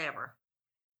of whatever,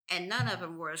 and none of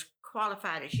them were as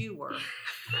qualified as you were.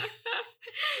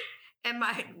 Am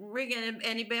I ringing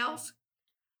any bells?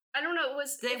 I don't know. It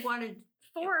was They wanted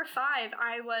 4 or 5.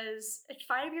 I was at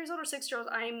 5 years old or 6 years old.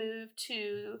 I moved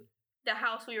to the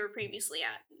house we were previously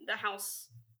at, the house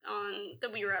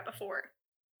that we were at before.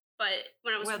 But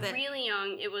when I was really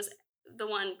young, it was the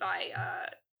one by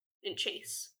in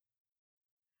Chase.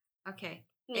 Okay.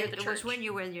 Near the church. It was when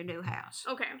you were in your new house.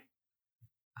 Okay.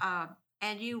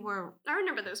 And you were... I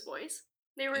remember those boys.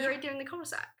 They were right there in the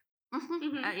cul-de-sac.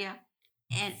 Yeah.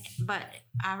 But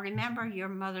I remember your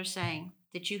mother saying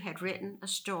that you had written a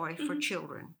story for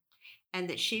children and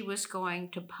that she was going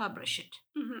to publish it.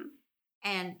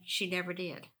 And she never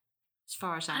did, as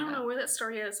far as I know. I don't know where that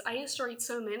story is. I used to write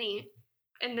so many.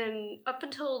 And then up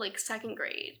until like 2nd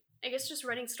grade, I guess just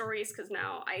writing stories, because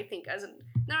now I think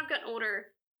now I've gotten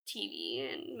older,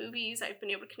 TV and movies I've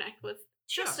been able to connect with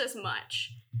just as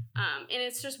much. And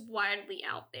it's just widely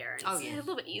out there. And it's a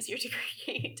little bit easier to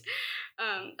create,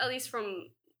 at least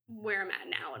from where I'm at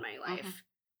now in my life.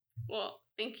 Well,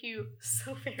 thank you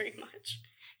so very much.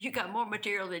 You got more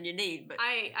material than you need, but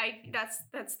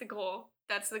that's the goal.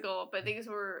 That's the goal. But these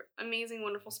were amazing,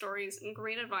 wonderful stories and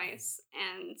great advice,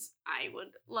 and I would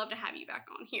love to have you back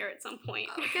on here at some point.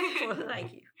 Okay, well,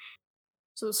 thank you.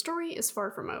 So the story is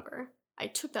far from over. I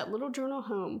took that little journal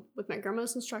home with my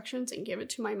grandma's instructions and gave it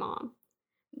to my mom.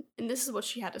 And this is what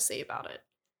she had to say about it.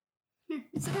 Here,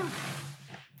 sit down.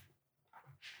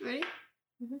 Ready?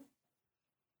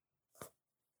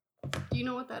 Do you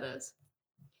know what that is?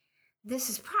 This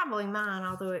is probably mine,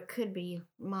 although it could be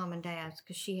Mom and Dad's,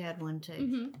 because she had one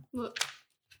too. Look.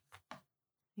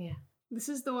 Yeah. This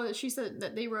is the one that she said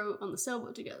that they wrote on the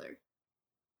sailboat together.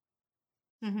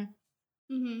 And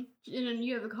then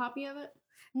you have a copy of it?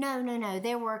 No.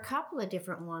 There were a couple of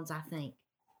different ones, I think.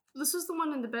 This is the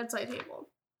one in the bedside table.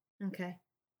 Okay.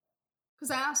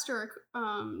 Because I asked her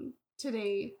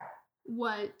today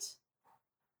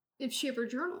if she ever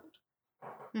journaled.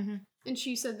 And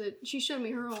she said that she showed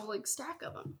me her whole like stack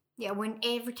of them. Yeah,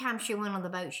 every time she went on the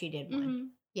boat, she did one.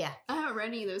 Yeah. I haven't read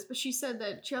any of those, but she said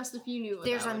that just if you knew what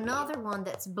there's another one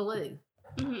that's blue.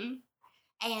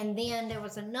 And then there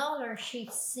was another she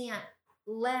sent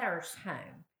letters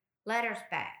home. Letters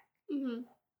back.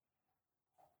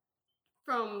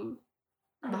 From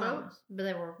the boat? But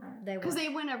they were because they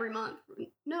went every month.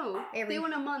 No, they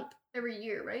went a month every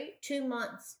year, right? 2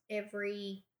 months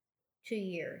every 2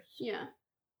 years. Yeah.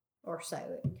 Or so.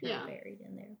 It kind of buried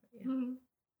in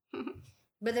there.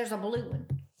 But there's a blue one.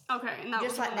 Okay. And that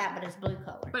just like that, but it's blue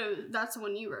color. But that's the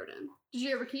one you wrote in. Did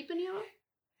you ever keep any of them?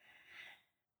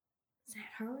 Is that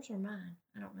hers or mine?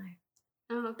 I don't know.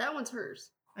 I don't know. That one's hers.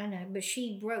 I know, but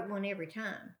she wrote one every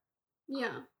time.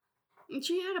 Yeah. And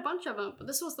she had a bunch of them, but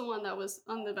this was the one that was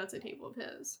on the bedside table of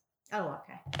his. Oh,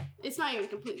 okay. It's not even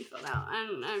completely filled out. I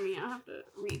mean, I have to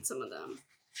read some of them.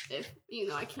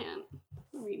 I can't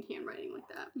read handwriting like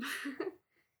that.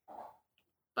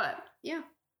 But, yeah.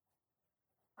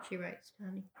 She writes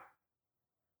tiny.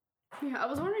 Yeah, I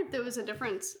was wondering if there was a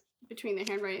difference between the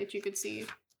handwriting that you could see.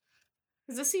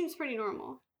 Because this seems pretty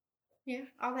normal. Yeah.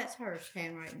 Oh, that's hers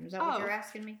handwriting. Is that what you're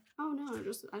asking me? Oh, no.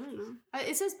 I don't know.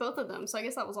 It says both of them, so I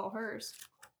guess that was all hers.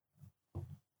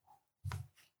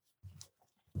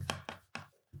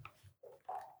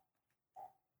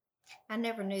 I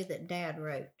never knew that Dad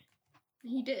wrote.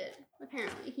 He did,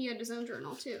 apparently. He had his own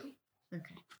journal, too.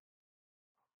 Okay.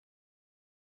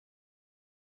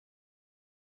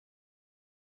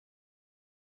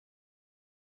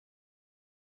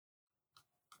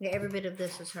 Yeah, every bit of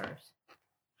this is hers.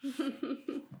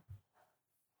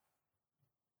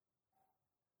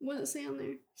 What does it say on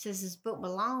there? It says this book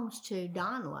belongs to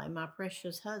Donley, my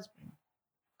precious husband.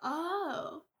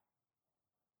 Oh.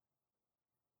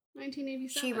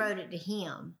 1987. She wrote it to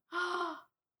him.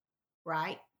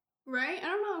 Right? Right? I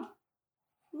don't know.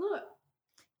 Look.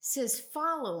 It says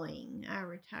following our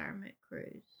retirement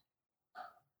cruise.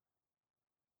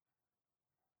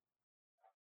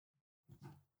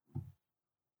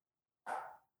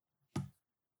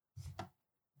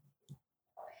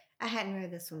 I hadn't read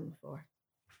this one before.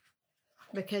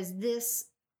 Because this,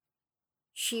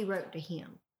 she wrote to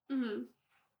him.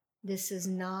 This is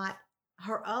not,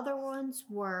 her other ones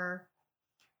were,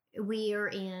 we are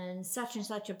in such and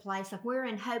such a place. Like, we're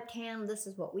in Hopetown, this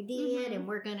is what we did, and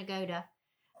we're going to go to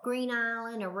Green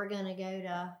Island, or we're going to go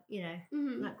to,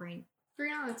 not Green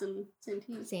Green Islands in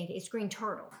Santee. It's Green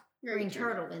Turtle. Green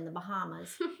Turtle in the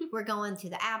Bahamas. We're going to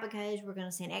the Abacos. We're going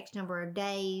to spend X number of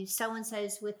days.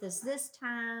 So-and-so's with us this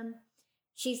time.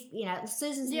 She's,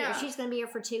 Susan's here. She's going to be here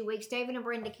for 2 weeks. David and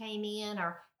Brenda came in,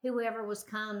 or whoever was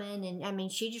coming. And, I mean,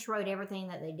 she just wrote everything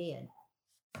that they did.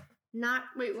 Not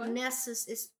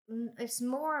necessary. It's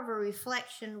more of a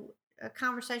reflection, a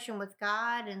conversation with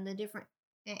God and the different,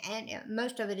 and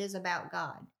most of it is about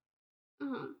God.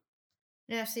 Uh-huh.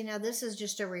 Now, this is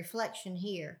just a reflection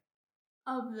here.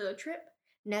 Of the trip?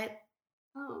 Nope.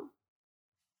 Oh.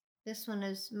 This one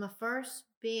is my first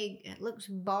big, it looks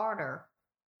barter,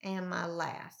 and my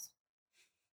last.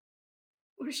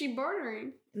 What is she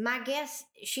bartering? My guess,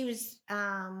 she was,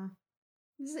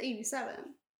 This is 87.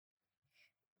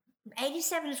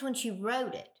 87 is when she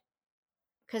wrote it.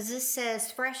 Because this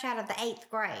says fresh out of the 8th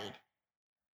grade.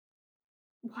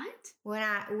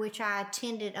 What? Which I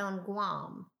attended on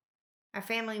Guam. Our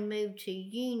family moved to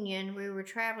Union. We were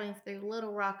traveling through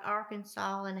Little Rock,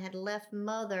 Arkansas, and had left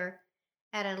Mother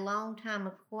at a longtime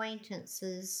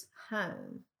acquaintance's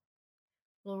home.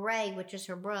 Ray, which is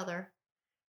her brother,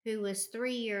 who was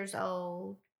 3 years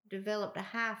old, developed a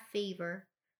high fever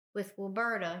with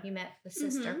Wilberta, you met the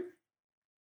sister,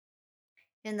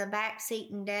 in the back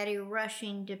seat, and Daddy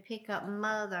rushing to pick up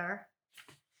Mother.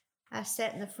 I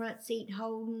sat in the front seat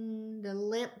holding the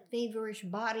limp, feverish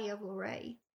body of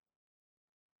Ray.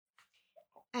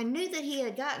 I knew that he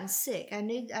had gotten sick. I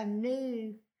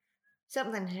knew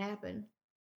something had happened.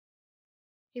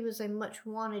 He was a much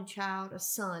wanted child, a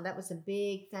son. That was a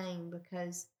big thing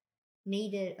because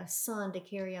needed a son to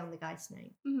carry on the guy's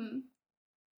name. Mm-hmm.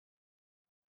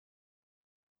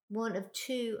 One of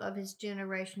 2 of his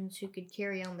generations who could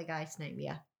carry on the guy's name,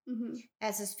 yeah. Mm-hmm.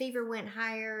 As his fever went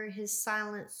higher, his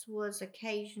silence was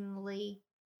occasionally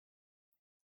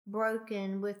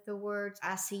broken with the words,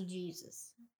 "I see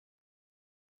Jesus."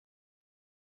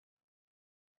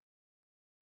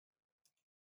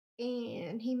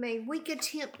 And he made weak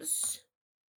attempts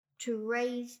to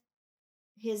raise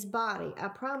his body. I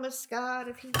promised God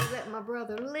if he would let my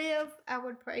brother live, I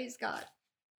would praise God.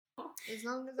 As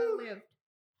long as I lived.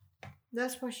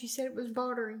 That's why she said it was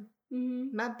bartering.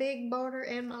 Mm-hmm. My big barter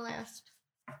and my last.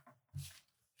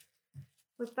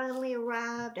 We finally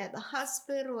arrived at the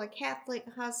hospital, a Catholic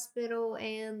hospital,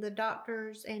 and the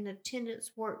doctors and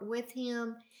attendants worked with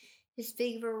him. His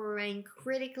fever remained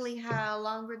critically high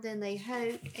longer than they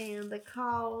hoped, and the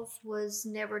cause was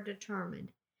never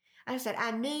determined. I said,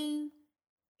 I knew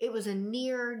it was a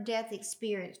near-death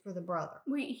experience for the brother.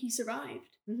 Wait, he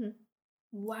survived? Mm-hmm.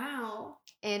 Wow.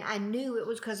 And I knew it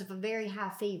was because of a very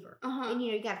high fever. Uh-huh. And,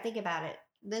 you got to think about it.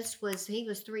 He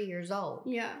was 3 years old.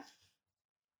 Yeah.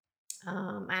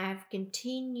 I have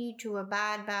continued to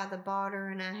abide by the barter,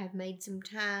 and I have made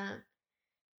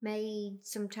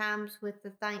sometimes with the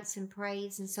thanks and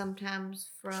praise, and sometimes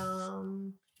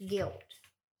from guilt.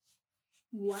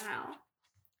 Wow.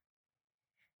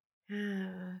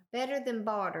 Better than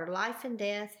barter. Life and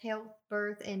death, health,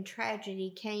 birth, and tragedy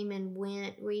came and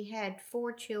went. We had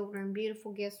 4 children,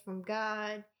 beautiful gifts from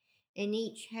God, and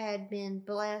each had been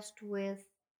blessed with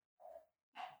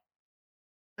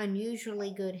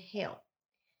unusually good health.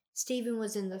 Stephen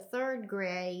was in the 3rd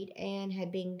grade and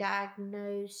had been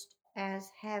diagnosed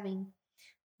as having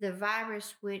the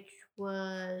virus, which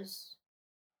was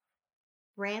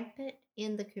rampant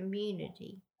in the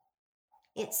community.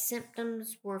 Its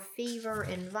symptoms were fever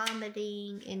and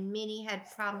vomiting, and many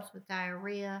had problems with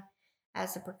diarrhea.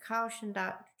 As a precaution,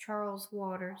 Dr. Charles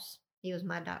Waters, he was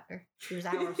my doctor, he was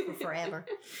ours for forever,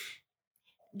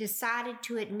 decided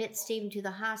to admit Stephen to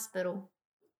the hospital.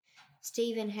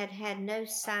 Stephen had no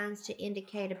signs to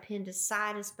indicate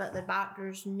appendicitis, but the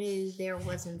doctors knew there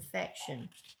was infection.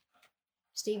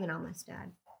 Stephen almost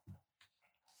died.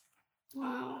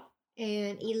 Wow.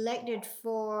 And elected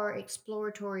for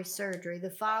exploratory surgery.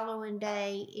 The following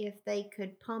day, if they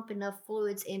could pump enough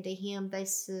fluids into him, they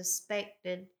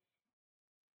suspected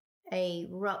a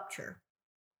rupture.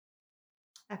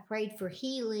 I prayed for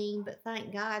healing, but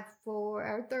thank God for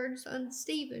our 3rd son,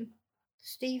 Stephen.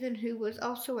 Stephen, who was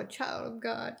also a child of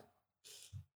God.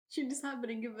 She just happened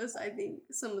to give us, I think,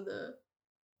 some of the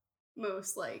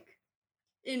most,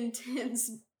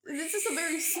 intense. This is a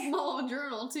very small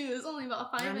journal, too. It's only about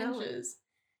 5 inches.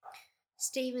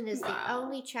 Stephen is the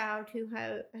only child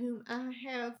whom I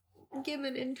have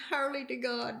given entirely to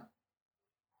God.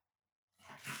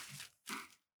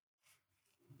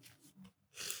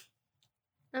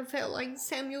 I felt like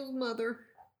Samuel's mother.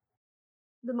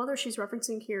 The mother she's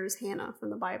referencing here is Hannah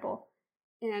from the Bible.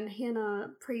 And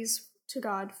Hannah prays to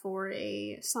God for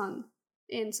a son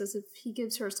and says if he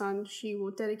gives her a son, she will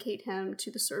dedicate him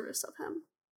to the service of him.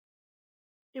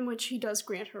 in which he does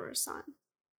grant her a son.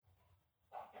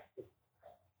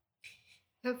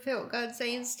 I felt God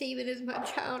saying, Stephen is my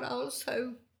child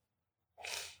also.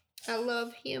 I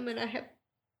love him and I have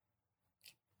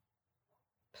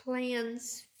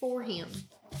plans for him.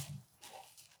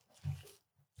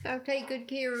 I'll take good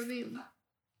care of him.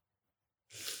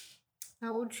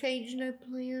 I will change no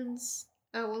plans.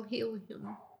 I will heal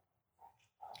him.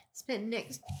 Spent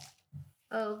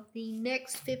the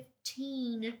next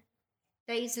 15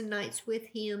 days and nights with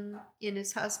him in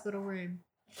his hospital room.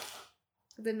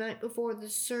 The night before the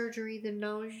surgery, the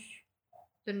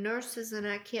nurses and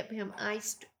I kept him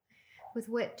iced with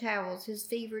wet towels. His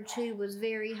fever, too, was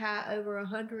very high, over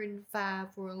 105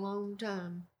 for a long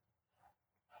time.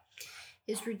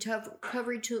 His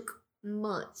recovery took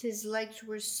months. His legs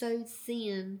were so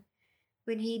thin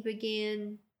when he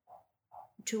began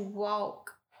to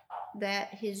walk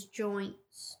that his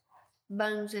joints,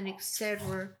 bones, and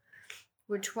etc.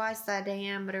 were twice the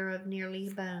diameter of nearly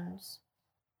bones.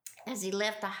 As he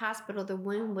left the hospital, the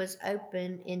wound was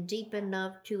open and deep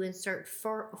enough to insert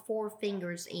four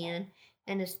fingers in,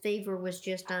 and his fever was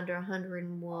just under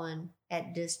 101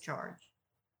 at discharge.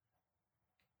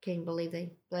 Can you believe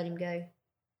they let him go?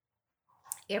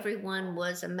 Everyone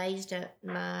was amazed at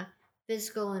my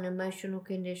physical and emotional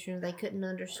condition. They couldn't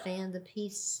understand the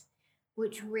peace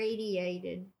which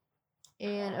radiated,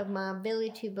 and of my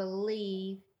ability to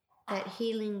believe that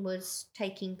healing was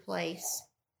taking place.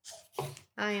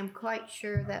 I am quite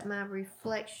sure that my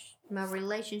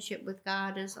relationship with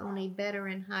God is on a better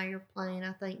and higher plane.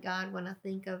 I thank God when I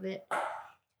think of it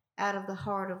out of the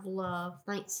heart of love,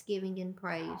 thanksgiving, and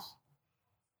praise.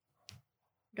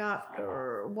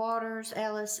 Dr. Waters,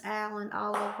 Ellis, Allen,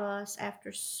 all of us,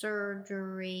 after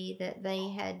surgery, that they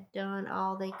had done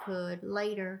all they could.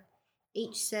 Later,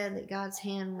 each said that God's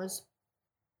hand was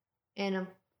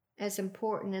as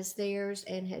important as theirs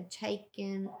and had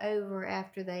taken over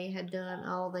after they had done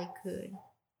all they could,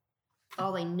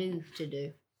 all they knew to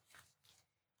do.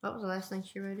 What was the last thing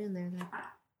she wrote in there,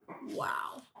 though?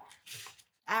 Wow.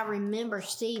 I remember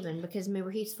Stephen, because remember,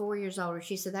 he's 4 years older.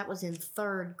 She said that was in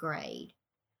 3rd grade.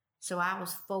 So I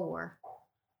was 4.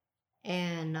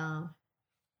 And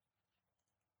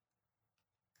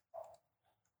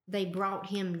they brought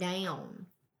him down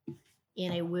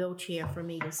in a wheelchair for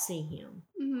me to see him.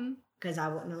 Because I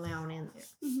wasn't allowed in there.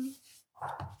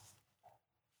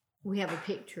 We have a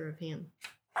picture of him.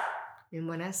 And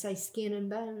when I say skin and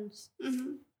bones,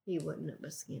 he wasn't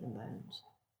but skin and bones.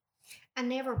 I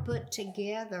never put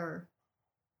together,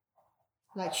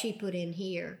 like she put in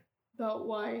here, about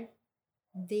why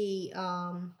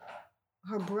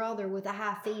her brother with a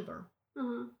high fever,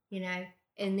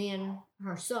 and then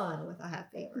her son with a high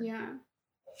fever. Yeah.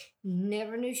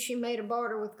 Never knew she made a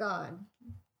barter with God.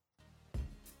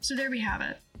 So there we have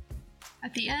it.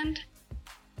 At the end,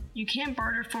 you can't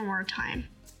barter for more time,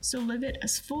 so live it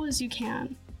as full as you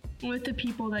can with the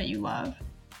people that you love.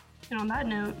 And on that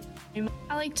note,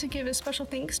 I like to give a special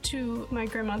thanks to my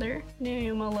grandmother,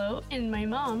 Naomi Lowe, and my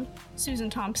mom, Susan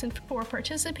Thompson, for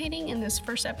participating in this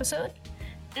first episode.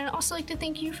 And I'd also like to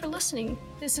thank you for listening.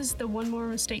 This is the One More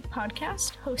Mistake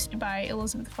podcast, hosted by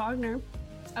Elizabeth Faulkner.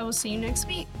 I will see you next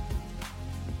week.